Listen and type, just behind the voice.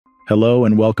Hello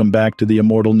and welcome back to the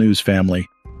Immortal News family.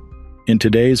 In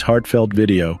today's heartfelt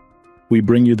video, we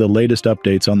bring you the latest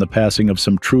updates on the passing of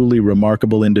some truly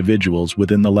remarkable individuals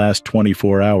within the last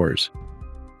 24 hours.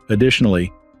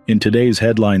 Additionally, in today's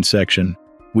headline section,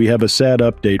 we have a sad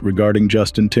update regarding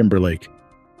Justin Timberlake.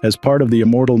 As part of the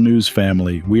Immortal News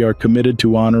family, we are committed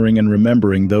to honoring and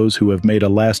remembering those who have made a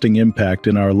lasting impact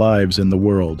in our lives and the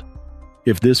world.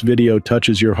 If this video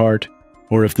touches your heart,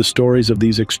 or if the stories of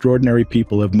these extraordinary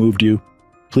people have moved you,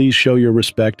 please show your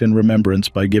respect and remembrance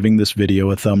by giving this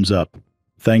video a thumbs up.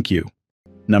 Thank you.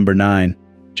 Number 9.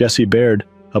 Jesse Baird,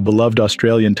 a beloved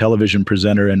Australian television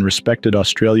presenter and respected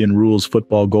Australian rules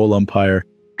football goal umpire,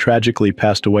 tragically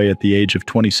passed away at the age of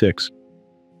 26.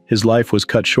 His life was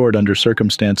cut short under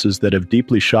circumstances that have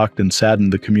deeply shocked and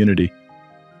saddened the community.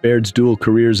 Baird's dual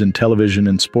careers in television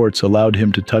and sports allowed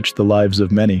him to touch the lives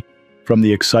of many, from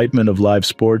the excitement of live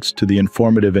sports to the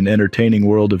informative and entertaining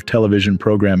world of television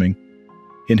programming.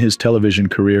 In his television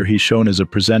career, he shone as a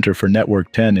presenter for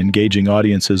Network 10, engaging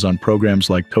audiences on programs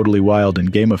like Totally Wild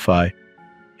and Gamify.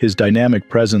 His dynamic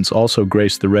presence also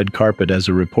graced the red carpet as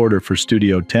a reporter for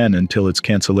Studio 10 until its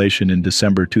cancellation in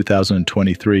December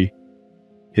 2023.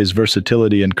 His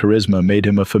versatility and charisma made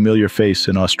him a familiar face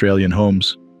in Australian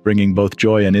homes, bringing both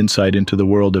joy and insight into the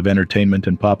world of entertainment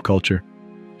and pop culture.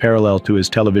 Parallel to his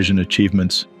television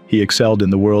achievements, he excelled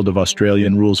in the world of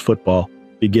Australian rules football,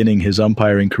 beginning his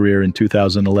umpiring career in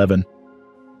 2011.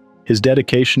 His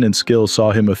dedication and skill saw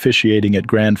him officiating at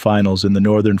grand finals in the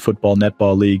Northern Football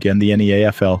Netball League and the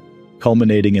NEAFL,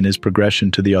 culminating in his progression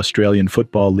to the Australian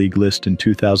Football League list in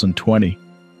 2020.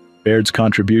 Baird's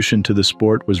contribution to the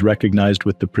sport was recognized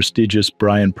with the prestigious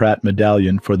Brian Pratt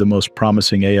Medallion for the most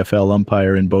promising AFL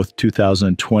umpire in both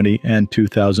 2020 and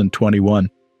 2021.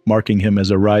 Marking him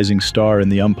as a rising star in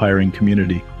the umpiring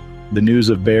community. The news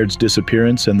of Baird's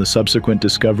disappearance and the subsequent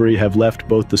discovery have left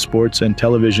both the sports and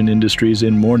television industries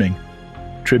in mourning.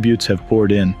 Tributes have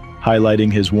poured in,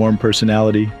 highlighting his warm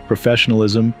personality,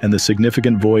 professionalism, and the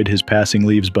significant void his passing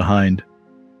leaves behind.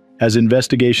 As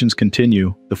investigations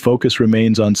continue, the focus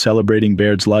remains on celebrating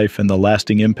Baird's life and the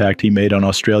lasting impact he made on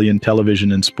Australian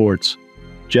television and sports.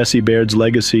 Jesse Baird's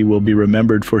legacy will be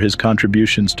remembered for his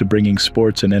contributions to bringing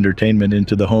sports and entertainment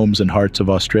into the homes and hearts of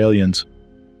Australians.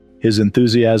 His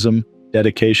enthusiasm,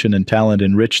 dedication, and talent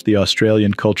enriched the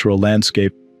Australian cultural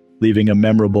landscape, leaving a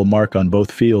memorable mark on both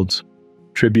fields.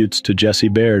 Tributes to Jesse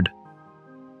Baird.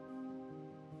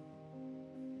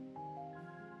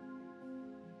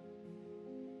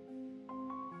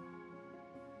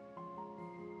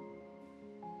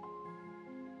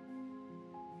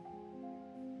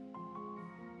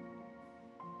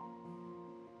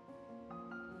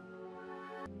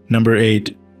 Number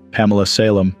 8. Pamela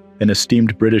Salem, an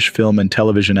esteemed British film and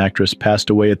television actress, passed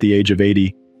away at the age of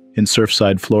 80 in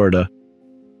Surfside, Florida.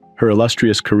 Her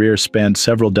illustrious career spanned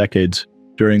several decades,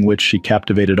 during which she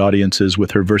captivated audiences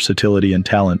with her versatility and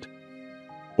talent.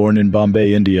 Born in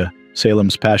Bombay, India,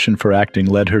 Salem's passion for acting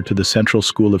led her to the Central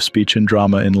School of Speech and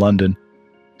Drama in London,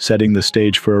 setting the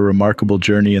stage for a remarkable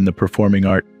journey in the performing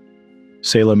art.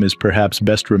 Salem is perhaps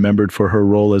best remembered for her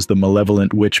role as the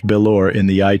malevolent witch Belor in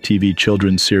the ITV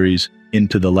children's series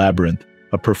Into the Labyrinth,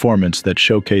 a performance that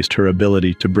showcased her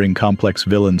ability to bring complex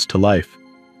villains to life.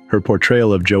 Her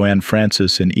portrayal of Joanne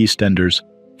Francis in EastEnders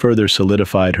further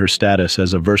solidified her status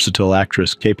as a versatile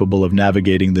actress capable of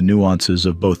navigating the nuances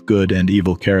of both good and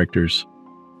evil characters.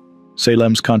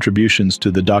 Salem's contributions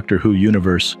to the Doctor Who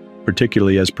universe,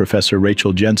 particularly as Professor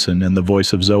Rachel Jensen and the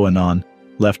voice of Zoanon,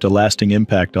 left a lasting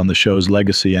impact on the show's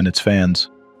legacy and its fans.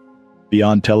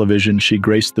 Beyond television, she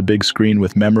graced the big screen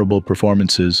with memorable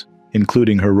performances,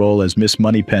 including her role as Miss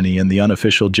Moneypenny in the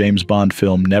unofficial James Bond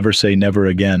film Never Say Never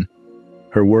Again.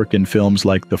 Her work in films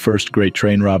like The First Great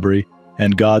Train Robbery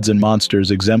and Gods and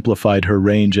Monsters exemplified her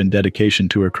range and dedication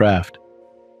to her craft.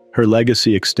 Her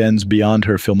legacy extends beyond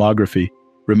her filmography,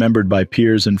 remembered by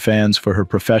peers and fans for her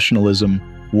professionalism,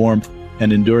 warmth,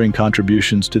 and enduring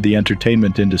contributions to the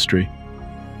entertainment industry.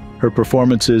 Her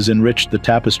performances enriched the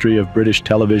tapestry of British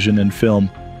television and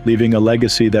film, leaving a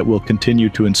legacy that will continue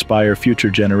to inspire future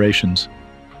generations.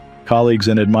 Colleagues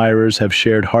and admirers have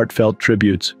shared heartfelt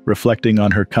tributes, reflecting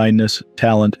on her kindness,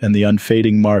 talent, and the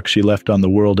unfading mark she left on the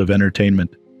world of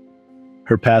entertainment.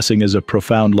 Her passing is a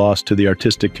profound loss to the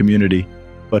artistic community,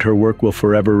 but her work will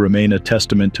forever remain a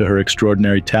testament to her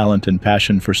extraordinary talent and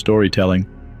passion for storytelling.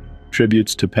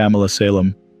 Tributes to Pamela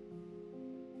Salem.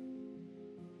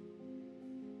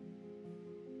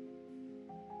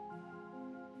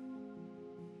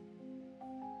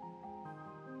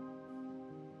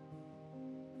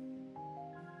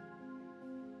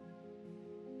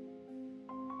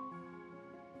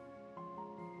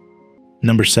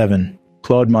 Number 7.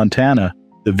 Claude Montana,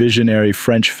 the visionary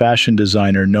French fashion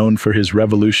designer known for his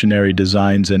revolutionary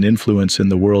designs and influence in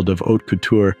the world of haute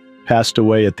couture, passed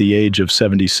away at the age of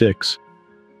 76.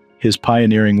 His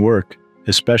pioneering work,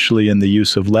 especially in the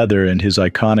use of leather and his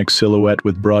iconic silhouette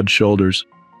with broad shoulders,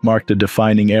 marked a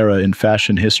defining era in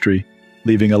fashion history,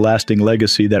 leaving a lasting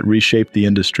legacy that reshaped the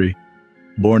industry.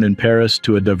 Born in Paris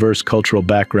to a diverse cultural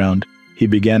background, he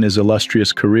began his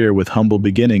illustrious career with humble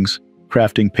beginnings,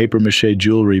 crafting papier-mâché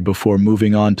jewelry before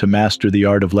moving on to master the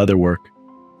art of leatherwork.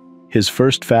 His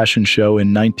first fashion show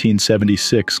in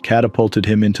 1976 catapulted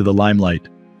him into the limelight,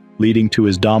 leading to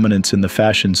his dominance in the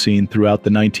fashion scene throughout the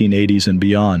 1980s and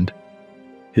beyond.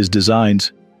 His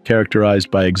designs, characterized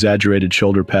by exaggerated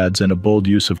shoulder pads and a bold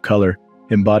use of color,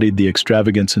 embodied the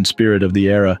extravagance and spirit of the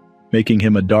era, making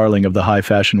him a darling of the high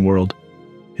fashion world.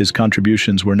 His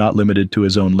contributions were not limited to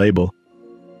his own label.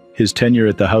 His tenure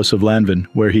at the House of Lanvin,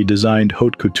 where he designed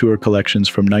haute couture collections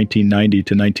from 1990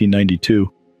 to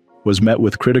 1992, was met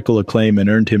with critical acclaim and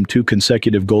earned him 2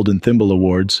 consecutive Golden Thimble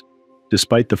Awards,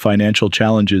 despite the financial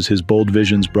challenges his bold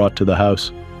visions brought to the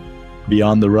house.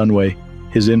 Beyond the runway,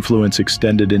 his influence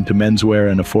extended into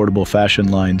menswear and affordable fashion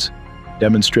lines,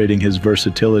 demonstrating his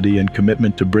versatility and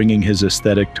commitment to bringing his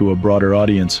aesthetic to a broader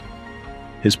audience.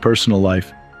 His personal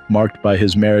life, marked by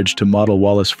his marriage to model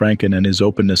Wallace Franken and his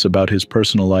openness about his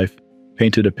personal life,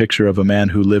 painted a picture of a man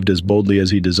who lived as boldly as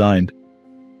he designed.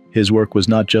 His work was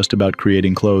not just about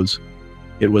creating clothes.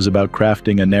 It was about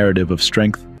crafting a narrative of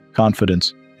strength,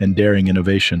 confidence, and daring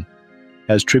innovation.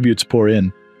 As tributes pour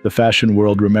in, the fashion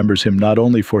world remembers him not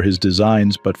only for his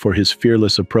designs but for his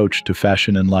fearless approach to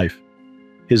fashion and life.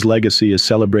 His legacy is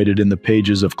celebrated in the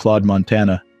pages of Claude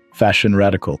Montana, Fashion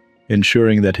Radical,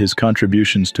 ensuring that his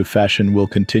contributions to fashion will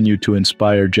continue to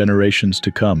inspire generations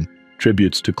to come.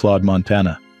 Tributes to Claude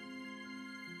Montana.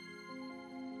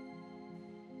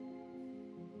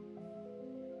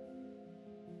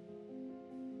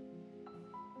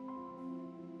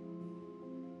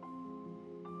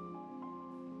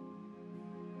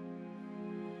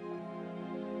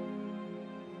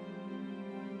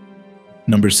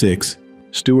 Number 6.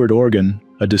 Stuart Organ,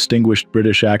 a distinguished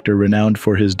British actor renowned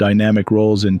for his dynamic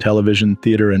roles in television,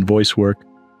 theater, and voice work,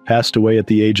 passed away at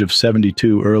the age of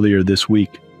 72 earlier this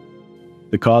week.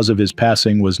 The cause of his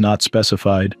passing was not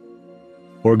specified.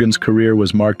 Organ's career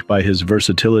was marked by his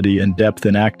versatility and depth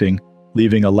in acting,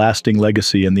 leaving a lasting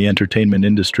legacy in the entertainment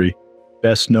industry.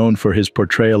 Best known for his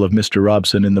portrayal of Mr.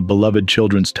 Robson in the beloved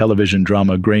children's television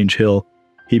drama Grange Hill,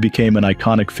 he became an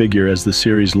iconic figure as the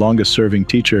series' longest-serving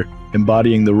teacher,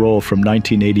 embodying the role from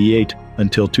 1988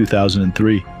 until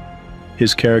 2003.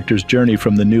 His character's journey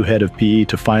from the new head of PE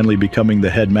to finally becoming the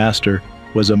headmaster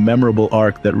was a memorable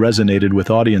arc that resonated with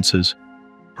audiences.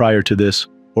 Prior to this,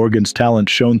 Organ's talent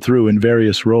shone through in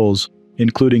various roles,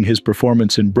 including his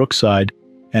performance in Brookside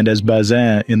and as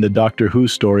Bazin in the Doctor Who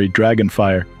story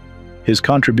Dragonfire. His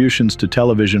contributions to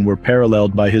television were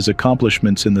paralleled by his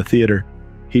accomplishments in the theater.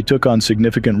 He took on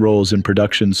significant roles in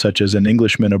productions such as An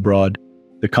Englishman Abroad,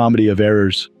 The Comedy of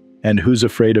Errors, and Who's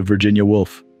Afraid of Virginia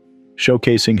Woolf,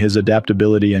 showcasing his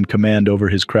adaptability and command over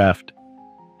his craft.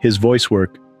 His voice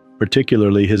work,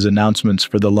 particularly his announcements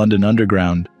for the London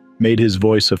Underground, made his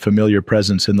voice a familiar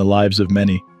presence in the lives of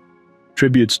many.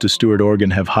 Tributes to Stuart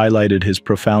Organ have highlighted his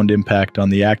profound impact on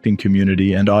the acting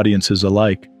community and audiences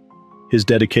alike. His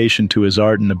dedication to his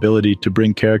art and ability to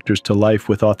bring characters to life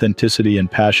with authenticity and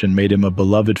passion made him a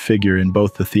beloved figure in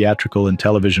both the theatrical and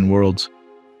television worlds.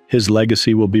 His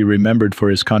legacy will be remembered for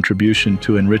his contribution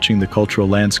to enriching the cultural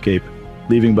landscape,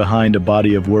 leaving behind a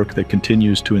body of work that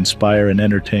continues to inspire and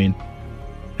entertain.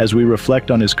 As we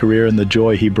reflect on his career and the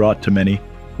joy he brought to many,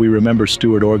 we remember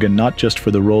Stuart Organ not just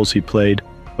for the roles he played,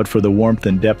 but for the warmth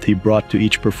and depth he brought to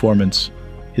each performance.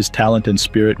 His talent and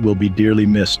spirit will be dearly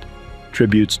missed.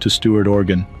 Tributes to Stuart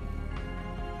Organ.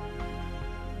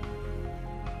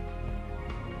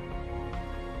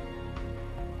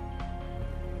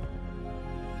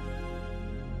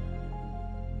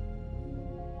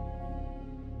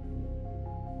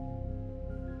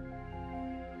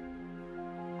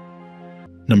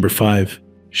 Number 5.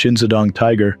 Shinsadong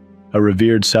Tiger, a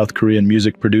revered South Korean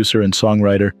music producer and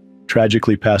songwriter,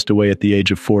 tragically passed away at the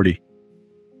age of 40.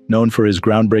 Known for his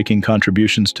groundbreaking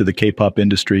contributions to the K-pop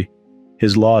industry,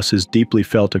 his loss is deeply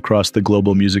felt across the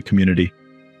global music community.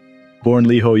 Born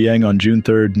Lee Ho-young on June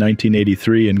 3,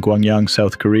 1983 in Gwangyang,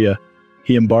 South Korea,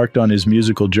 he embarked on his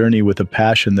musical journey with a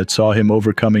passion that saw him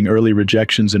overcoming early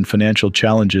rejections and financial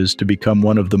challenges to become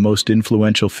one of the most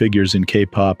influential figures in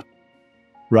K-pop.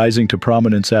 Rising to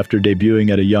prominence after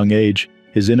debuting at a young age,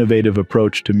 his innovative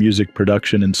approach to music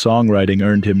production and songwriting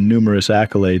earned him numerous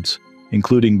accolades,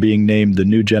 including being named the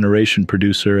New Generation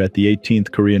Producer at the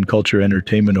 18th Korean Culture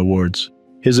Entertainment Awards.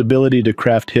 His ability to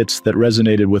craft hits that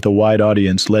resonated with a wide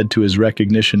audience led to his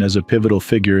recognition as a pivotal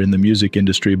figure in the music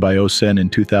industry by OSEN in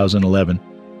 2011.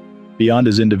 Beyond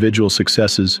his individual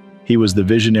successes, he was the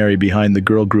visionary behind the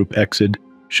girl group EXID,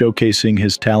 showcasing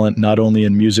his talent not only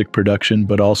in music production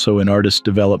but also in artist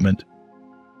development.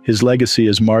 His legacy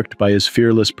is marked by his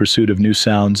fearless pursuit of new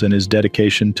sounds and his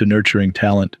dedication to nurturing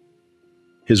talent.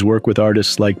 His work with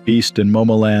artists like Beast and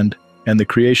Momoland, and the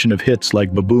creation of hits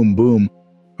like Ba-Boom Boom,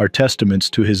 are testaments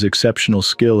to his exceptional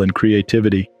skill and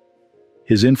creativity.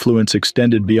 His influence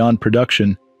extended beyond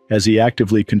production, as he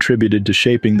actively contributed to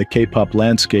shaping the K-pop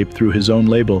landscape through his own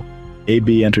label,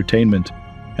 AB Entertainment,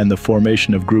 and the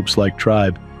formation of groups like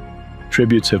Tribe.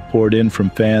 Tributes have poured in from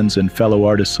fans and fellow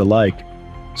artists alike,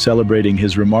 celebrating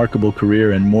his remarkable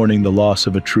career and mourning the loss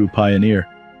of a true pioneer.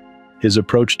 His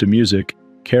approach to music,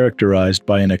 characterized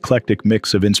by an eclectic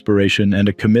mix of inspiration and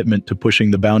a commitment to pushing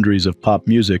the boundaries of pop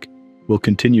music, will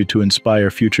continue to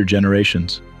inspire future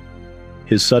generations.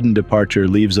 His sudden departure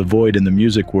leaves a void in the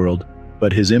music world,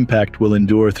 but his impact will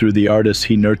endure through the artists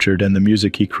he nurtured and the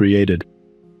music he created.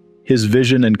 His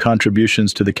vision and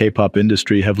contributions to the K-pop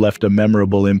industry have left a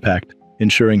memorable impact,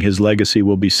 ensuring his legacy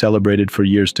will be celebrated for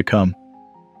years to come.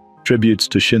 Tributes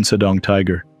to Shinsadong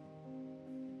Tiger.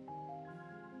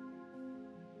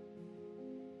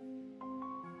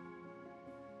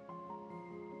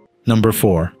 Number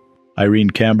 4. Irene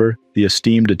Camber, the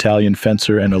esteemed Italian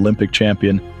fencer and Olympic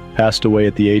champion, passed away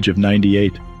at the age of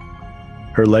 98.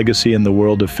 Her legacy in the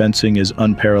world of fencing is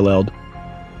unparalleled,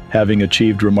 having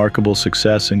achieved remarkable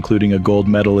success including a gold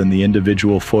medal in the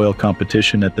individual foil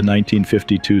competition at the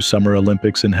 1952 Summer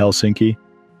Olympics in Helsinki.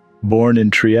 Born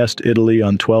in Trieste, Italy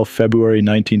on 12 February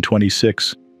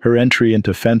 1926, her entry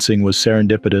into fencing was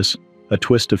serendipitous, a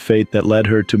twist of fate that led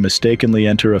her to mistakenly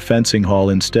enter a fencing hall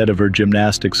instead of her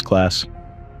gymnastics class.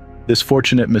 This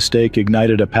fortunate mistake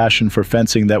ignited a passion for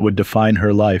fencing that would define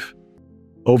her life.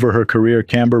 Over her career,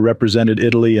 Camber represented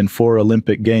Italy in 4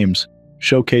 Olympic Games,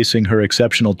 showcasing her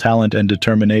exceptional talent and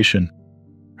determination.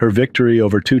 Her victory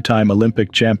over 2-time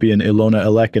Olympic champion Ilona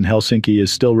Elek in Helsinki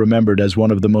is still remembered as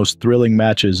one of the most thrilling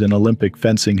matches in Olympic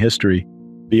fencing history.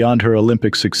 Beyond her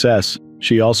Olympic success,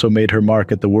 she also made her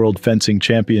mark at the World Fencing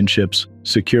Championships,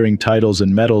 securing titles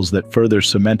and medals that further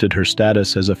cemented her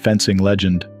status as a fencing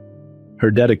legend. Her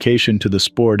dedication to the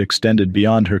sport extended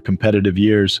beyond her competitive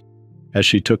years, as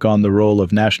she took on the role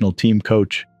of national team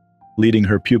coach, leading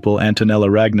her pupil Antonella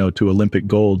Ragno to Olympic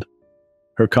gold.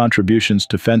 Her contributions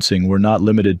to fencing were not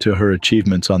limited to her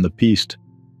achievements on the piste.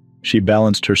 She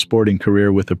balanced her sporting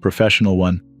career with a professional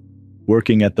one,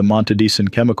 working at the Montedison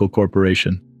Chemical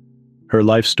Corporation. Her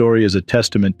life story is a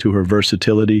testament to her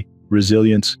versatility,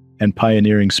 resilience, and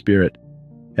pioneering spirit.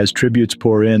 As tributes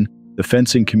pour in, the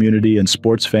fencing community and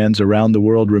sports fans around the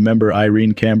world remember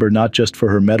Irene Camber not just for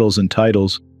her medals and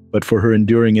titles, but for her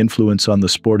enduring influence on the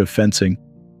sport of fencing.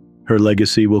 Her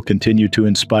legacy will continue to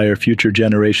inspire future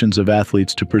generations of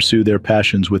athletes to pursue their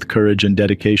passions with courage and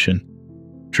dedication.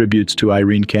 Tributes to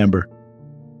Irene Camber.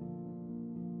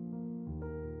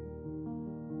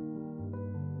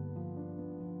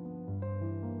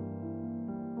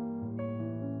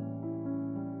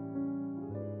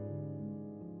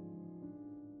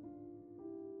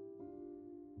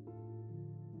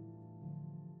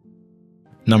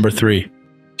 Number 3.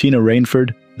 Tina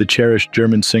Rainford, the cherished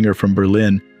German singer from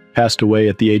Berlin, passed away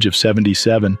at the age of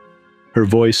 77. Her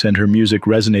voice and her music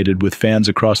resonated with fans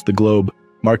across the globe,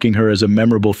 marking her as a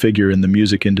memorable figure in the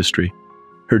music industry.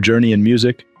 Her journey in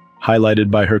music, highlighted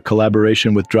by her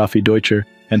collaboration with Drafi Deutscher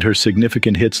and her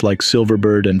significant hits like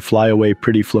Silverbird and Fly Away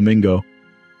Pretty Flamingo,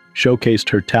 showcased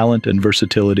her talent and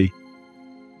versatility.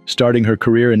 Starting her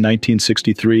career in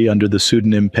 1963 under the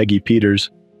pseudonym Peggy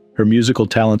Peters, her musical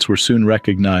talents were soon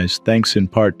recognized thanks in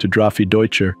part to Drafi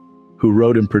Deutscher, who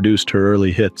wrote and produced her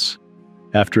early hits.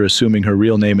 After assuming her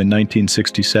real name in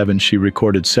 1967, she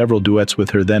recorded several duets with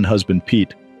her then-husband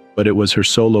Pete, but it was her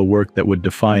solo work that would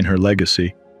define her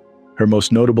legacy. Her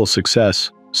most notable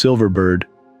success, Silverbird,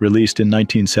 released in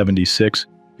 1976,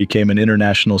 became an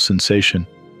international sensation,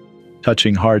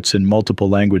 touching hearts in multiple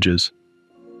languages.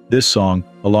 This song,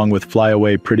 along with Fly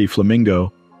Away Pretty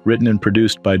Flamingo, written and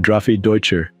produced by Drafi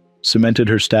Deutscher, cemented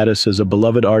her status as a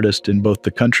beloved artist in both the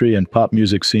country and pop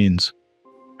music scenes.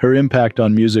 Her impact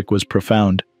on music was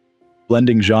profound,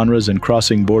 blending genres and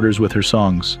crossing borders with her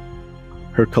songs.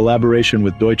 Her collaboration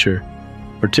with Deutscher,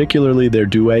 particularly their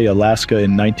duet Alaska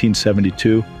in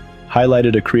 1972,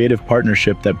 highlighted a creative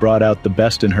partnership that brought out the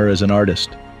best in her as an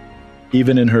artist.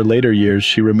 Even in her later years,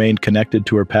 she remained connected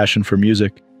to her passion for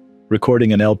music,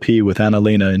 recording an LP with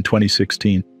Annalena in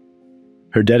 2016.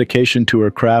 Her dedication to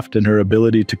her craft and her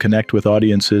ability to connect with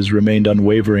audiences remained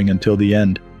unwavering until the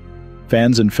end.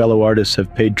 Fans and fellow artists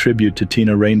have paid tribute to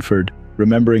Tina Rainford,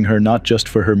 remembering her not just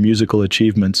for her musical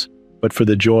achievements, but for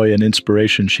the joy and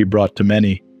inspiration she brought to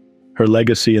many. Her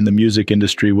legacy in the music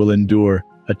industry will endure,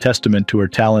 a testament to her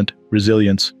talent,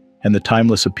 resilience, and the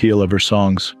timeless appeal of her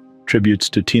songs. Tributes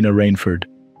to Tina Rainford.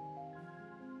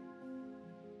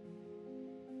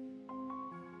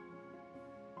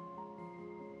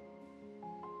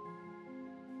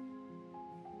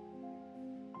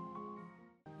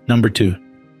 Number 2.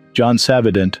 John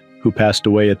Savident, who passed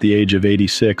away at the age of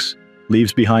 86,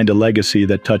 leaves behind a legacy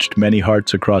that touched many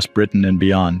hearts across Britain and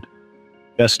beyond.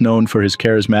 Best known for his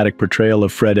charismatic portrayal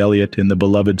of Fred Elliott in the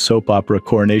beloved soap opera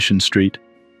Coronation Street,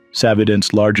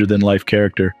 Savident's larger-than-life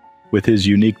character, with his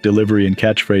unique delivery and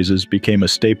catchphrases, became a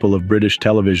staple of British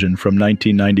television from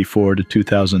 1994 to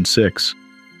 2006.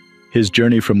 His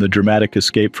journey from the dramatic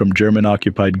escape from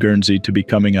German-occupied Guernsey to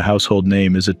becoming a household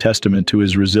name is a testament to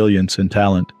his resilience and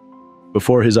talent.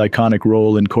 Before his iconic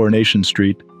role in Coronation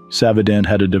Street, Savident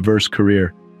had a diverse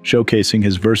career, showcasing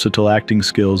his versatile acting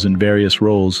skills in various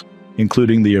roles,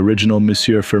 including the original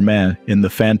Monsieur Firmin in The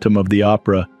Phantom of the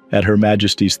Opera at Her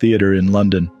Majesty's Theatre in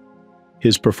London.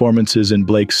 His performances in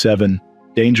Blake's 7,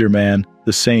 Danger Man,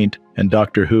 The Saint, and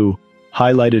Doctor Who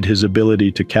highlighted his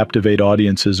ability to captivate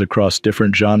audiences across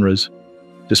different genres.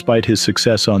 Despite his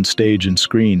success on stage and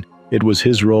screen, it was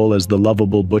his role as the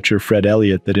lovable butcher Fred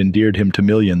Elliott that endeared him to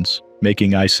millions,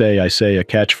 making I say a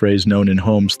catchphrase known in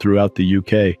homes throughout the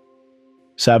UK.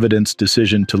 Savident's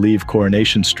decision to leave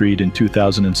Coronation Street in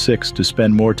 2006 to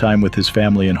spend more time with his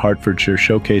family in Hertfordshire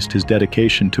showcased his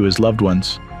dedication to his loved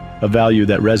ones, a value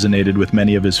that resonated with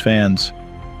many of his fans.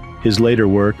 His later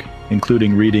work,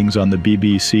 including readings on the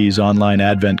BBC's online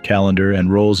advent calendar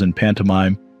and roles in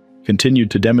pantomime,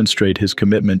 continued to demonstrate his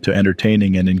commitment to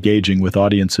entertaining and engaging with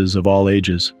audiences of all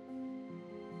ages.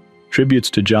 Tributes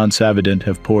to John Savident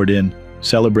have poured in,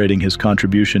 celebrating his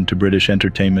contribution to British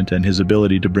entertainment and his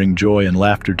ability to bring joy and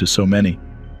laughter to so many.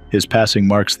 His passing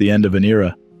marks the end of an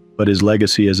era, but his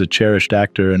legacy as a cherished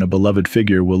actor and a beloved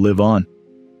figure will live on.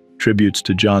 Tributes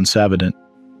to John Savident.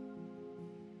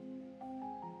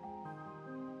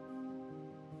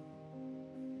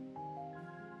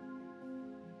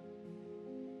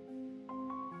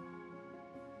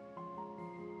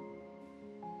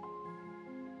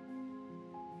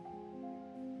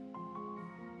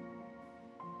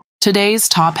 Today's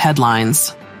top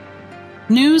headlines.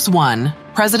 News 1.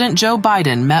 President Joe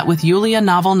Biden met with Yulia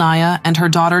Navalnaya and her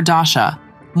daughter Dasha,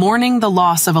 mourning the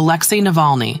loss of Alexei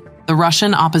Navalny, the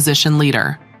Russian opposition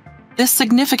leader. This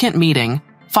significant meeting,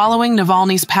 following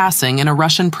Navalny's passing in a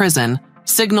Russian prison,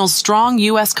 signals strong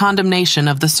U.S. condemnation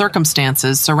of the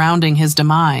circumstances surrounding his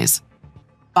demise.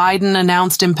 Biden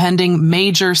announced impending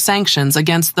major sanctions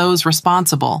against those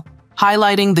responsible,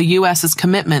 highlighting the U.S.'s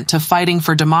commitment to fighting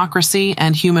for democracy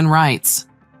and human rights.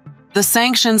 The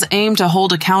sanctions aim to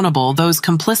hold accountable those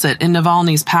complicit in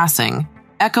Navalny's passing,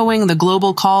 echoing the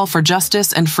global call for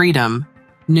justice and freedom.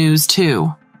 News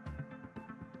 2.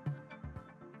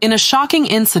 In a shocking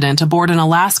incident aboard an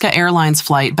Alaska Airlines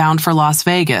flight bound for Las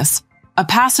Vegas, a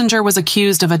passenger was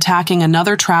accused of attacking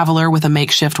another traveler with a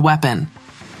makeshift weapon.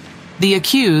 The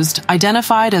accused,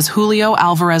 identified as Julio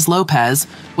Alvarez Lopez,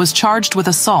 was charged with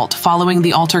assault following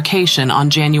the altercation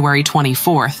on January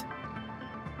 24th.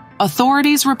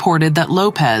 Authorities reported that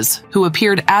Lopez, who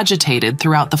appeared agitated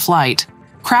throughout the flight,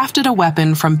 crafted a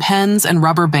weapon from pens and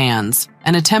rubber bands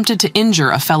and attempted to injure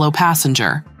a fellow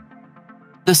passenger.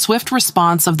 The swift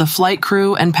response of the flight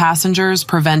crew and passengers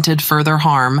prevented further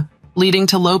harm, leading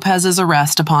to Lopez's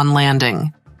arrest upon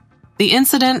landing. The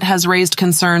incident has raised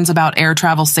concerns about air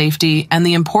travel safety and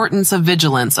the importance of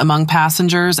vigilance among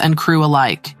passengers and crew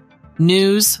alike.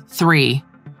 News 3.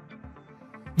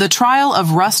 The trial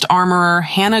of Rust armorer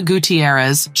Hannah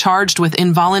Gutierrez, charged with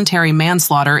involuntary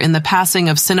manslaughter in the passing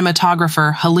of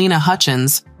cinematographer Halyna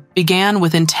Hutchins, began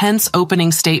with intense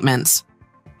opening statements.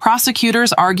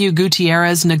 Prosecutors argue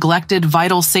Gutierrez neglected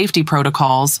vital safety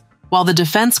protocols, while the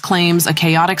defense claims a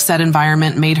chaotic set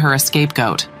environment made her a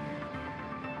scapegoat.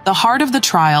 The heart of the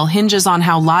trial hinges on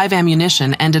how live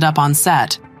ammunition ended up on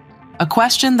set, a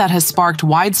question that has sparked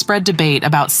widespread debate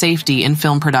about safety in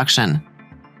film production.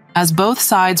 As both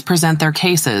sides present their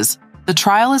cases, the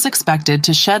trial is expected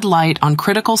to shed light on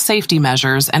critical safety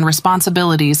measures and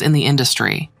responsibilities in the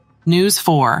industry. News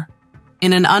 4.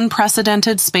 In an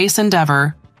unprecedented space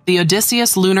endeavor, the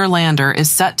Odysseus lunar lander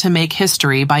is set to make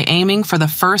history by aiming for the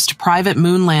first private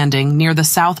moon landing near the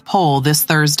South Pole this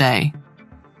Thursday.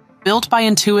 Built by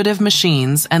Intuitive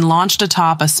Machines and launched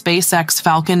atop a SpaceX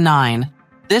Falcon 9,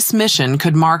 This mission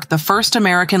could mark the first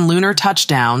American lunar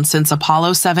touchdown since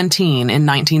Apollo 17 in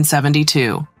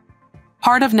 1972.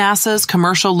 Part of NASA's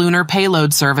commercial lunar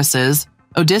payload services,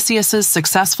 Odysseus's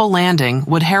successful landing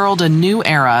would herald a new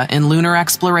era in lunar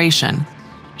exploration,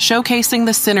 showcasing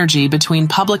the synergy between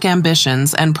public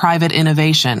ambitions and private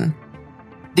innovation.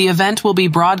 The event will be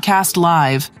broadcast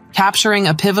live, capturing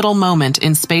a pivotal moment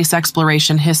in space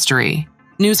exploration history.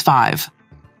 News 5.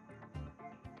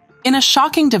 In a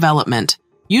shocking development,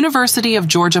 University of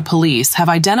Georgia police have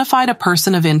identified a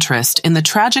person of interest in the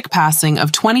tragic passing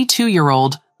of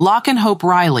 22-year-old Locken Hope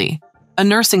Riley, a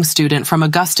nursing student from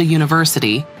Augusta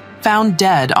University, found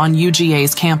dead on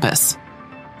UGA's campus.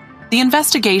 The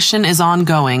investigation is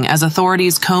ongoing as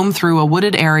authorities comb through a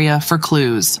wooded area for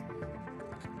clues.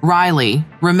 Riley,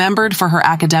 remembered for her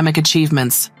academic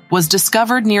achievements, was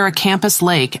discovered near a campus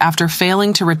lake after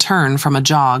failing to return from a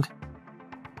jog.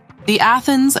 The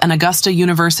Athens and Augusta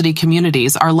University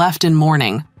communities are left in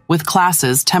mourning, with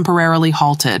classes temporarily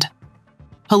halted.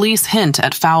 Police hint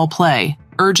at foul play,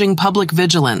 urging public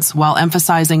vigilance while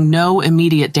emphasizing no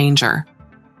immediate danger.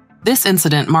 This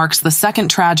incident marks the second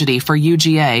tragedy for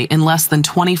UGA in less than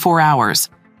 24 hours,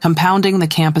 compounding the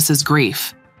campus's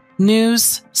grief.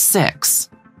 News 6.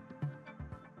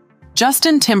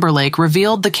 Justin Timberlake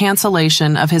revealed the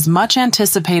cancellation of his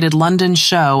much-anticipated London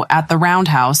show at the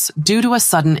Roundhouse due to a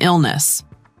sudden illness.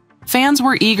 Fans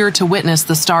were eager to witness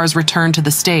the star's return to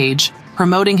the stage,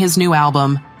 promoting his new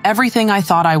album, Everything I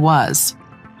Thought I Was.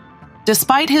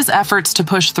 Despite his efforts to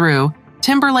push through,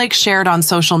 Timberlake shared on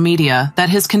social media that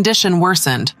his condition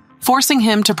worsened, forcing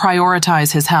him to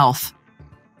prioritize his health.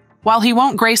 While he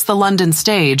won't grace the London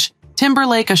stage,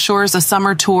 Timberlake assures a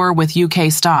summer tour with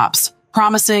UK stops,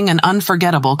 promising an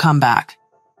unforgettable comeback.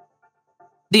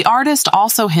 The artist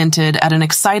also hinted at an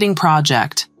exciting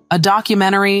project, a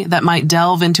documentary that might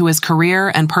delve into his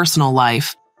career and personal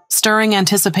life, stirring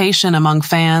anticipation among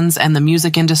fans and the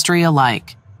music industry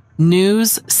alike.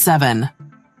 News 7.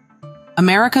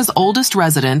 America's oldest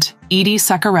resident, Edie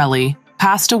Ceccarelli,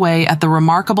 passed away at the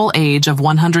remarkable age of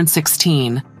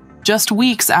 116, just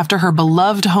weeks after her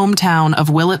beloved hometown of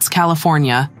Willits,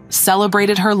 California,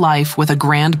 celebrated her life with a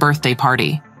grand birthday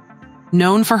party.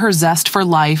 Known for her zest for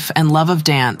life and love of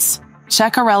dance,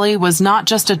 Ceccarelli was not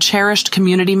just a cherished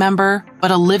community member,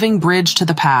 but a living bridge to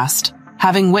the past,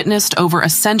 having witnessed over a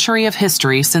century of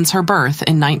history since her birth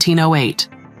in 1908.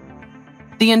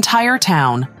 The entire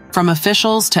town, from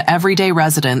officials to everyday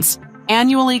residents,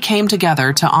 annually came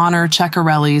together to honor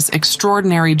Ceccarelli's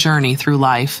extraordinary journey through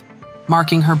life,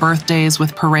 marking her birthdays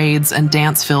with parades and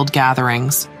dance-filled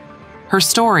gatherings. Her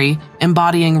story,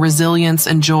 embodying resilience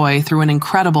and joy through an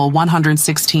incredible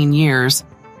 116 years,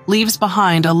 leaves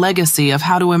behind a legacy of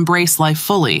how to embrace life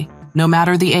fully, no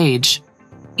matter the age.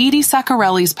 Edie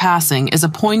Ceccarelli's passing is a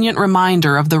poignant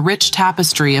reminder of the rich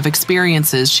tapestry of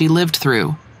experiences she lived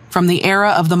through, from the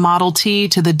era of the Model T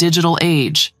to the digital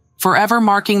age, forever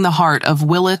marking the heart of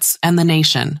Willits and the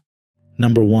nation.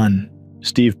 Number 1.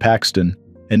 Steve Paxton,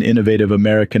 an innovative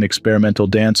American experimental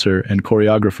dancer and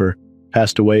choreographer,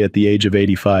 passed away at the age of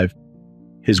 85.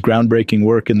 His groundbreaking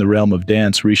work in the realm of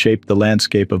dance reshaped the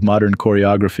landscape of modern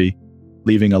choreography,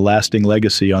 leaving a lasting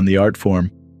legacy on the art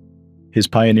form. His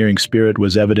pioneering spirit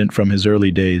was evident from his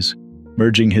early days,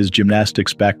 merging his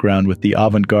gymnastics background with the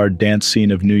avant-garde dance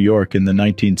scene of New York in the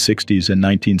 1960s and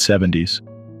 1970s.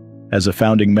 As a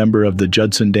founding member of the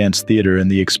Judson Dance Theater and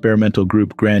the experimental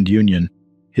group Grand Union,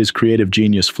 his creative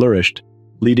genius flourished,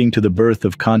 leading to the birth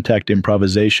of contact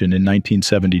improvisation in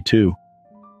 1972.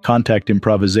 Contact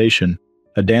improvisation,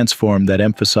 a dance form that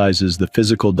emphasizes the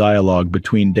physical dialogue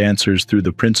between dancers through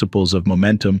the principles of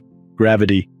momentum,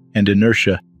 gravity, and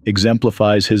inertia,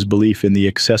 exemplifies his belief in the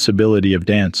accessibility of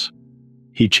dance.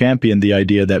 He championed the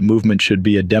idea that movement should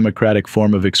be a democratic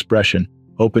form of expression,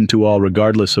 open to all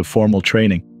regardless of formal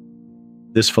training.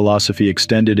 This philosophy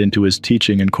extended into his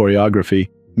teaching and choreography,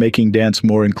 making dance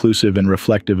more inclusive and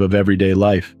reflective of everyday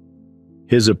life.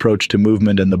 His approach to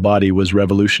movement and the body was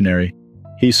revolutionary.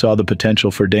 He saw the potential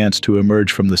for dance to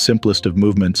emerge from the simplest of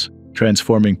movements,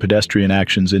 transforming pedestrian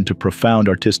actions into profound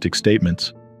artistic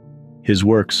statements. His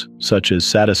works, such as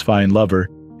Satisfying Lover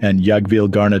and Yagvil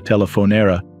Garna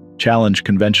Telefonera, challenge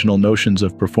conventional notions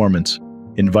of performance,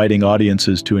 inviting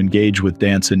audiences to engage with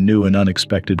dance in new and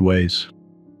unexpected ways.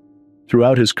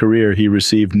 Throughout his career, he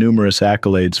received numerous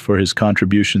accolades for his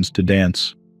contributions to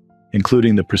dance,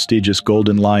 including the prestigious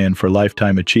Golden Lion for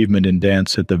Lifetime Achievement in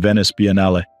Dance at the Venice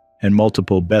Biennale and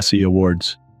multiple Bessie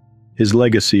Awards. His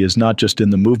legacy is not just in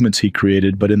the movements he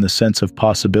created, but in the sense of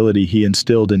possibility he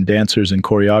instilled in dancers and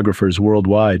choreographers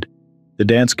worldwide. The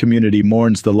dance community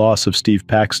mourns the loss of Steve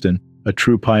Paxton, a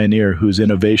true pioneer whose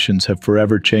innovations have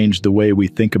forever changed the way we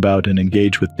think about and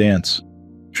engage with dance.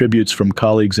 Tributes from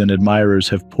colleagues and admirers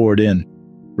have poured in,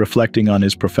 reflecting on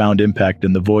his profound impact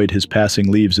and the void his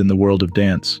passing leaves in the world of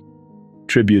dance.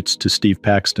 Tributes to Steve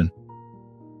Paxton.